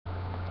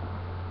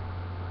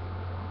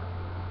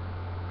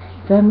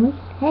family?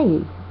 Hey,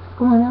 what's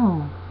going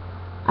on?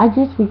 I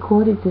just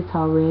recorded this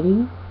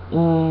already,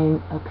 and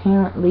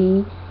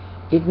apparently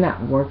it's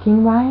not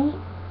working right.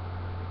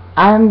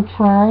 I'm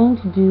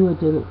trying to do a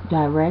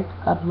direct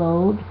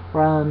upload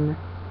from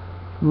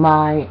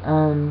my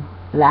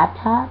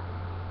laptop,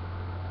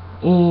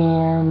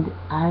 and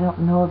I don't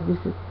know if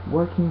this is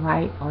working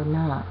right or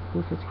not.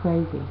 This is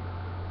crazy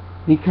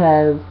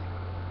because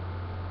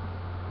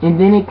and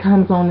then it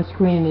comes on the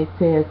screen and it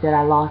says that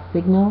I lost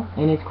signal,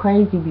 and it's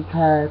crazy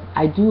because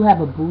I do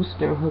have a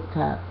booster hooked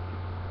up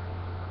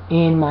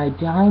in my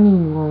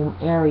dining room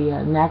area,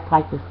 and that's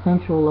like the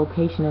central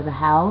location of the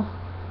house.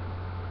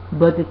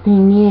 But the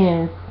thing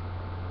is,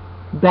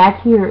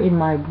 back here in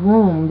my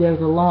room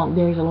there's a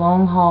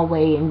long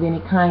hallway, and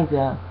then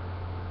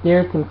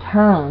there's some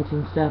turns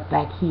and stuff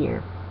back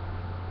here.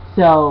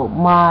 So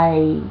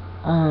my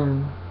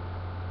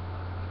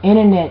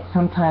internet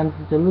sometimes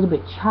is a little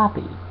bit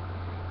choppy.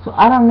 So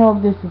I don't know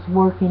if this is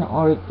working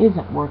or it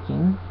isn't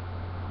working.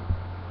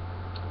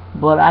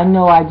 But I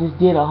know I just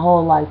did a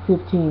whole like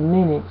 15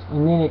 minutes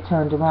and then it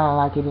turned around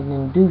like it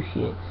didn't do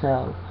shit.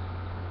 So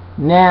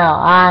now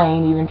I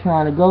ain't even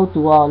trying to go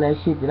through all that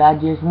shit that I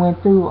just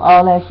went through,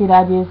 all that shit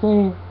I just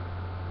said.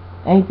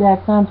 Ain't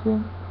that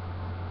something?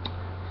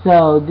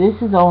 So this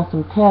is on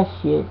some test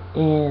shit,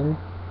 and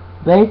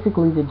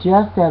basically the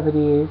gist of it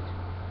is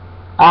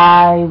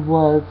I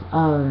was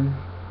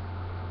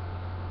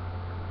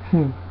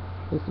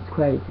this is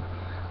crazy.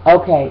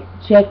 Okay,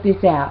 check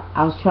this out.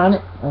 I was trying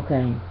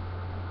to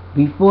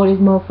before this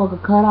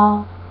motherfucker cut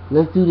off,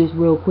 let's do this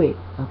real quick,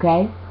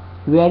 okay?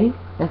 You ready?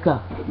 Let's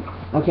go.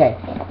 Okay,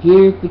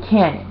 here's the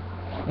Canon.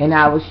 And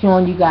I was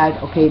showing you guys,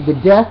 okay, the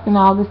dust and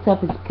all this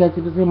stuff is because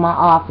it was in my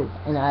office,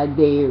 and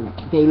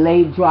they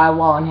laid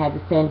drywall and had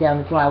to sand down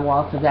the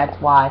drywall, so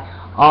that's why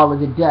all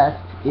of the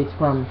dust is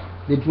from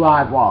the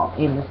drywall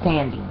and the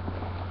sanding.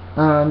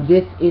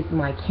 This is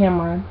my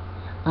camera.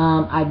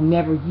 I've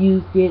never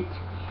used it,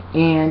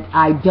 and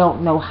I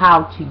don't know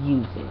how to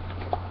use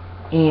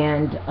it,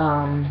 and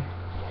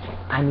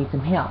I need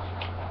some help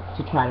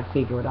to try to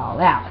figure it all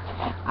out.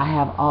 I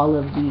have all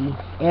of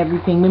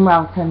everything. Remember I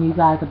was telling you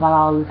guys about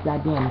all this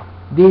goddamn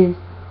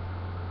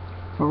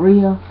for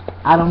real,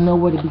 I don't know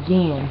where to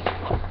begin.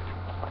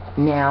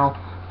 Now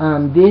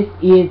this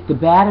is the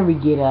battery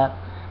get up,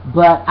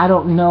 but I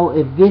don't know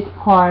if this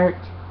part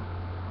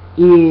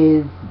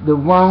is the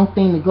wrong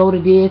thing to go to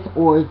this,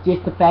 or it's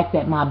just the fact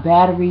that my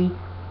battery,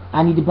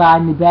 I need to buy a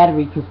new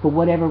battery, because for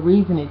whatever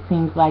reason it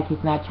seems like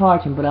it's not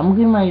charging. But I'm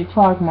getting ready to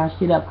charge my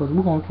shit up because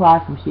we're going to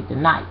try some shit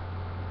tonight.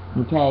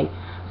 Okay,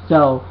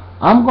 so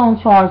I'm going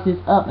to charge this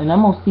up and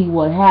I'm going to see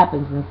what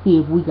happens and see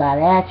if we got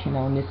action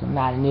on this or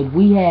not. And if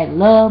we had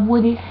love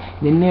with it,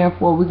 then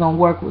therefore we're going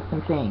to work with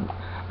some things.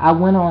 I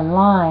went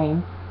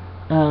online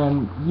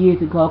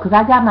years ago, because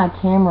I got my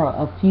camera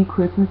a few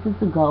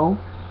Christmases ago,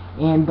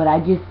 but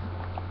I just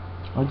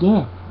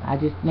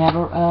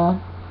never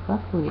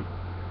fucked with it.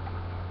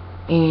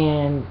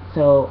 And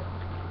so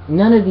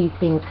none of these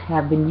things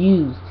have been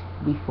used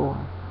before.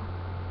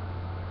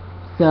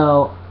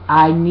 So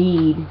I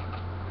need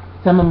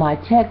some of my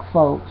tech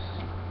folks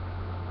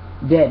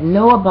that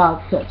know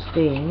about such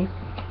things.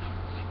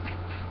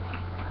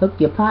 Hook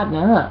your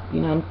partner up,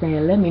 you know what I'm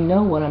saying? Let me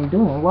know what I'm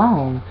doing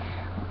wrong.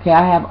 Okay,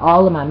 I have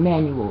all of my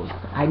manuals.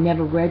 I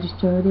never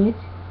registered it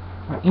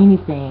or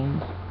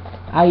anything.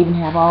 I even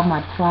have all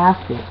my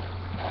plastics,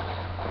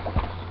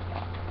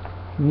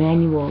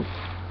 manuals,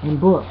 and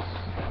books.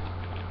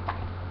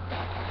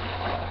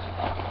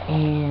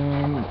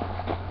 And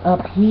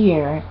up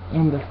here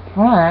in the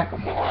front,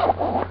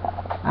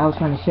 I was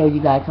trying to show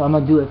you guys, so I'm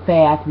going to do it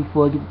fast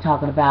before I get to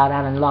talking about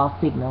I done lost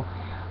signal.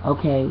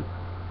 Okay,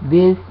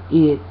 this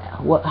is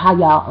how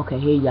y'all, okay,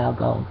 here y'all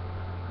go.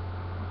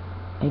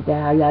 Ain't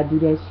that how y'all do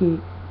that shit?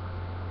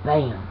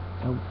 Bam.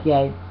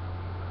 Okay,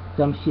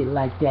 some shit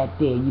like that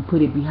there. You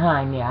put it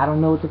behind there. I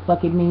don't know what the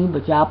fuck it means,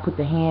 but y'all put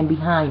the hand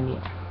behind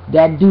it.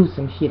 That do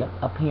some shit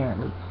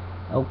apparently.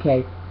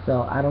 Okay,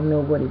 so I don't know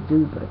what it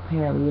do, but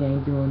apparently it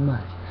ain't doing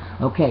much.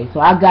 Okay,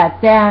 so I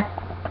got that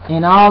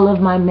and all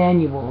of my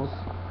manuals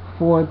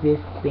for this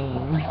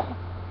thing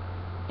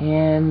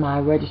and my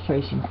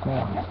registration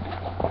forms.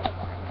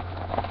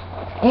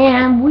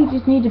 And we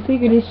just need to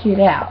figure this shit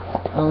out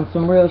on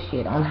some real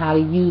shit, on how to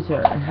use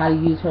her and how to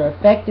use her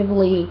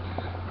effectively,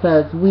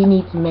 because we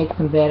need to make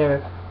some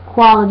better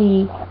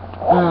quality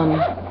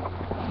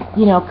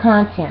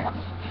content.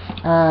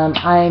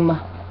 I'm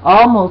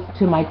almost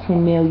to my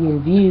 10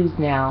 million views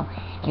now,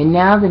 and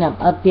now that I'm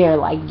up there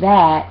like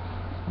that,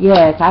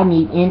 yes, I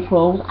need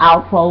intros,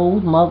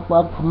 outros,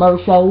 motherfucking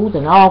commercials,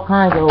 and all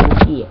kinds of old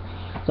shit.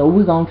 So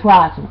we're gonna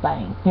try some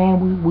things,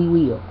 and we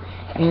will.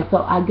 And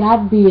so I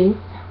got this,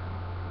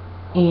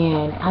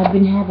 and I've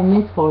been having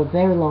this for a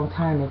very long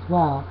time as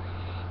well,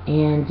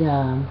 and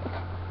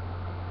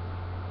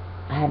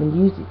I haven't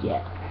used it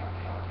yet.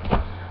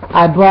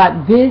 I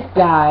bought this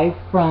guy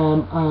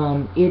from,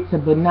 it's a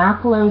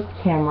binoculars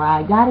camera.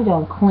 I got it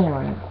on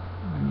clearance.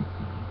 Let me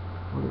see.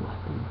 What do I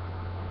do?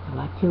 Do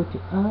I tilt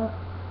it up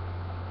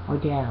or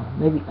down?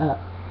 Maybe up.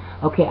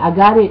 Okay, I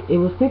got it. It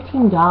was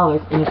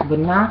 $15, and it's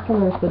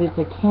binoculars, but it's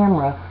a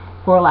camera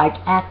for like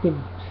active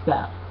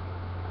stuff.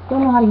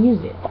 Don't know how to use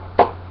it.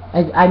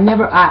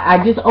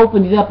 I just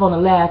opened it up on the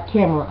last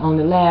camera, on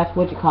the last,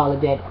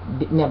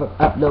 that never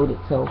uploaded,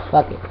 so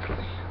fuck it.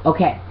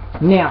 Okay,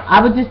 now,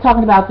 I was just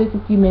talking about this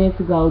a few minutes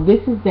ago. This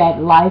is that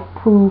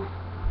life-proof,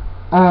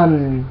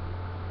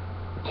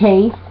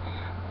 case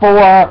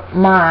for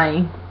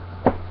my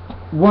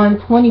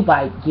 120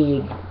 byte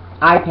gig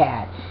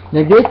iPad.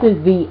 Now, this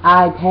is the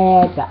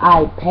iPad,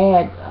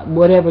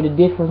 whatever the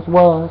difference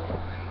was.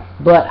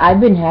 But I've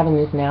been having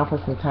this now for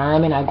some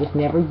time, and I just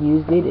never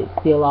used it. It's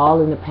still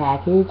all in the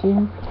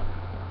packaging,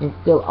 and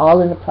still all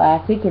in the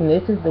plastic, and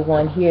this is the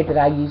one here that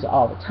I use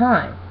all the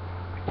time.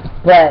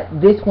 But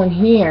this one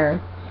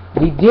here,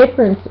 the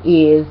difference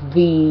is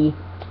the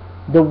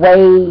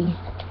way,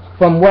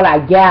 from what I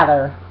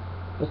gather,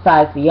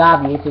 besides the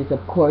obvious, is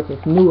of course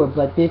it's newer,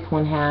 but this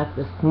one has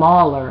the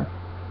smaller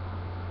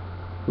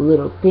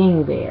little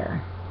thing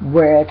there,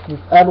 whereas this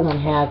other one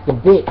has the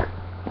big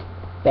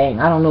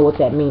thing. I don't know what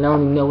that means. I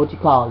don't even know what you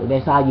call it.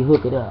 That's how you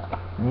hook it up.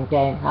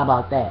 Okay? How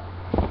about that?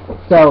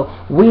 So,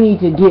 we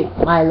need to get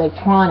my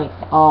electronics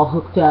all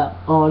hooked up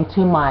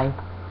onto my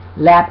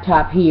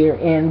laptop here.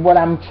 And what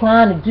I'm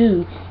trying to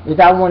do is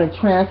I want to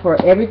transfer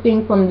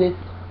everything from this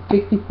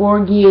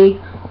 64 gig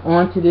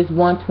onto this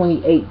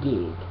 128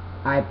 gig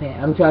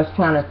iPad. I'm just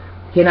trying to,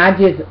 can I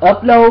just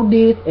upload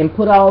this and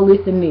put all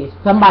this in this?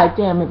 Somebody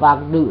tell me if I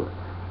can do it.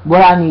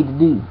 What I need to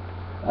do.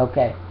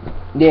 Okay.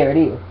 There it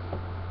is.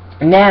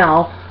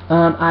 Now,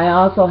 I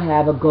also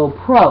have a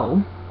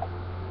GoPro,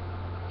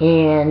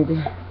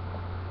 and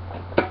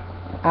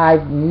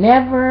I've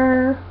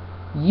never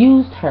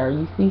used her.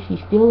 You see, she's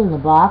still in the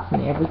box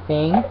and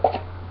everything.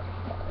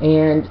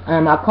 And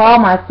I call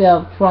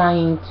myself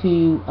trying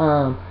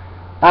to,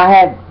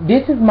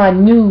 this is my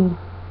new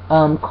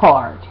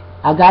card.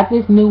 I got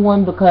this new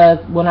one because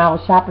when I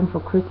was shopping for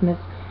Christmas,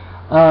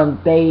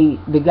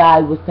 the guy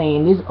was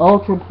saying this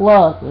Ultra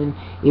Plus, and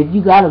if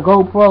you got a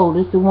GoPro,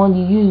 this is the one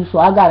you use. So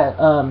I got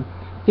a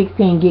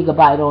 16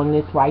 gigabyte on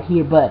this right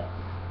here, but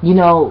you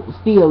know,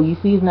 still, you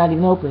see, it's not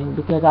even opening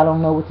because I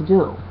don't know what to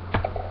do.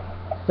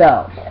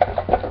 So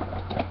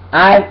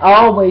I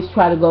always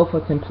try to go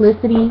for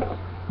simplicity.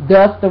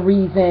 That's the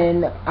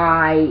reason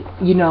I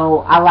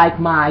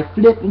like my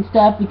flip and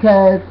stuff,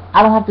 because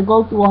I don't have to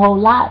go through a whole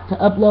lot to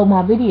upload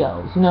my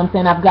videos. You know what I'm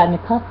saying? I've gotten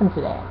accustomed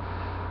to that.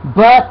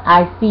 But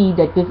I see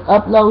that this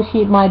upload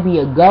shit might be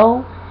a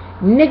go.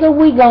 Nigga,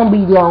 we gonna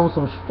be on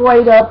some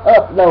straight up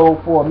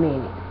upload for a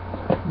minute.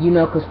 You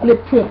know, cause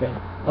flip tripping.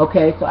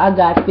 Okay, so I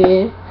got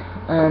this.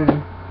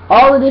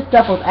 All of this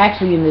stuff was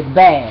actually in this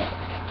bag.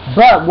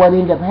 But what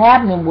ended up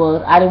happening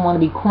was I didn't want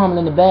to be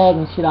crumbling the bag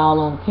and shit all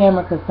on the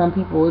camera, cause some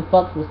people, it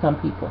fucks with some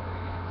people.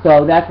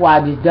 So that's why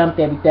I just dumped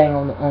everything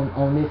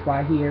on this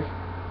right here.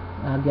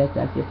 I guess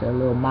that's just a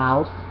little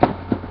mouse.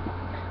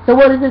 So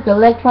what is this,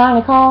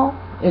 electronic call?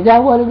 Is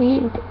that what it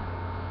is?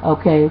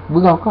 Okay,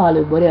 we're going to call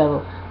it whatever.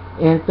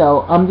 And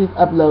so I'm just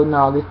uploading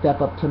all this stuff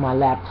up to my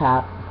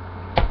laptop.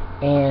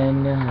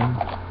 And,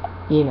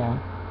 you know,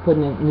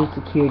 putting a new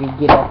security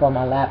get up on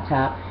my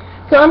laptop.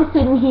 So I'm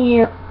sitting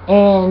here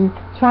and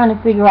trying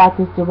to figure out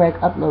this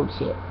direct upload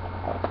shit.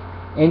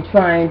 And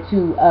trying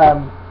to,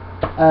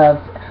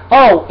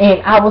 oh,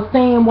 and I was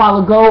saying a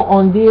while ago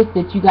on this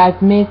that you guys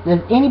missed.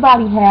 Does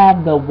anybody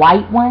have the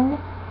white one?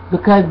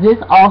 Because this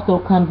also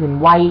comes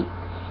in white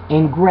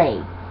and gray.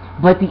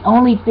 But the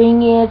only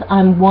thing is,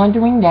 I'm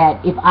wondering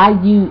that if I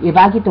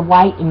get the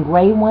white and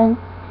gray one,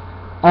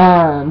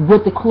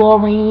 with the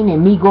chlorine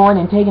and me going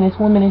and taking a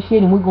swimming and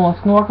shit, and we're going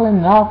snorkeling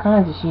and all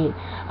kinds of shit,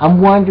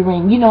 I'm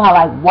wondering, you know how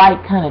like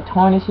white kind of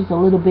tarnishes a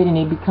little bit and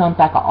it becomes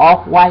like an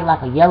off-white,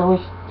 like a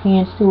yellowish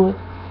tinge to it.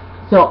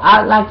 So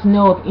I'd like to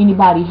know if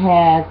anybody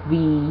has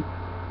the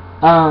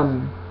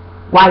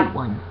white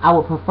one. I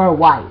would prefer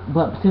white,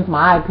 but since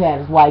my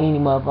iPad is white, any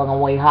motherfucking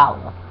way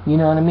holler. You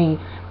know what I mean?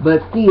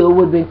 But still, it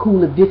would have been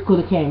cool if this could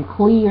have came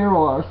clear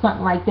or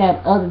something like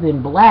that other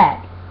than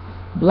black.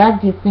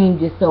 Black just seemed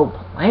just so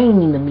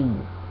plain to me.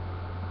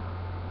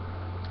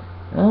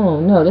 Oh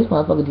no, this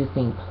motherfucker just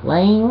seemed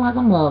plain like a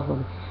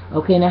motherfucker.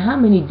 Okay, now how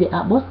many,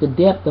 what's the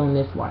depth on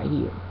this right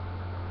here?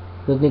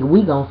 Because nigga,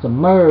 we gonna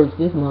submerge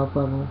this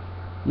motherfucker.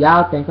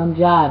 Y'all think I'm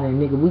jiving,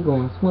 nigga, we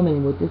going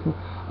swimming with this one.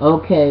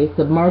 Okay,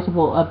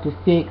 submersible up to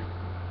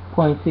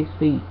 6.6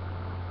 feet.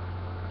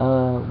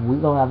 We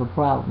gonna have a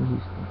problem,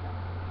 Houston.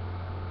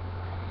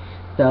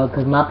 So,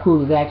 cause my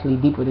pool is actually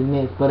deeper than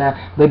this, but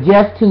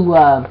just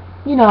to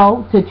you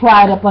know, to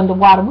try it up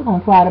underwater, we're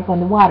gonna try it up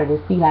underwater to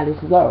see how this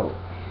goes.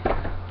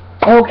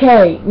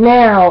 Okay,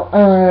 now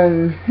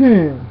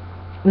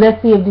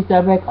let's see if this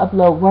direct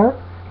upload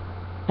works,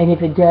 and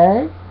if it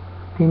does,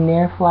 then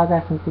therefore I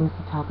got some things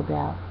to talk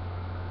about.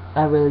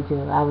 I really do.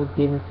 I was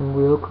getting some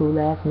real cool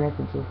ass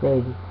messages,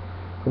 baby.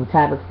 Some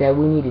topics that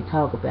we need to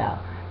talk about.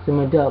 Some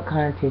adult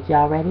content.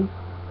 Y'all ready?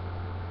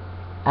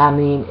 I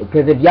mean,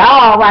 because if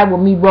y'all alright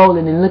with me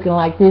rolling and looking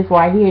like this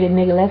right here, then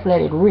nigga, let's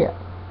let it rip.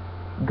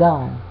 Go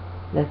on.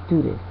 Let's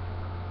do this.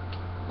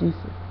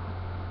 Deuces.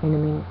 In a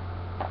minute.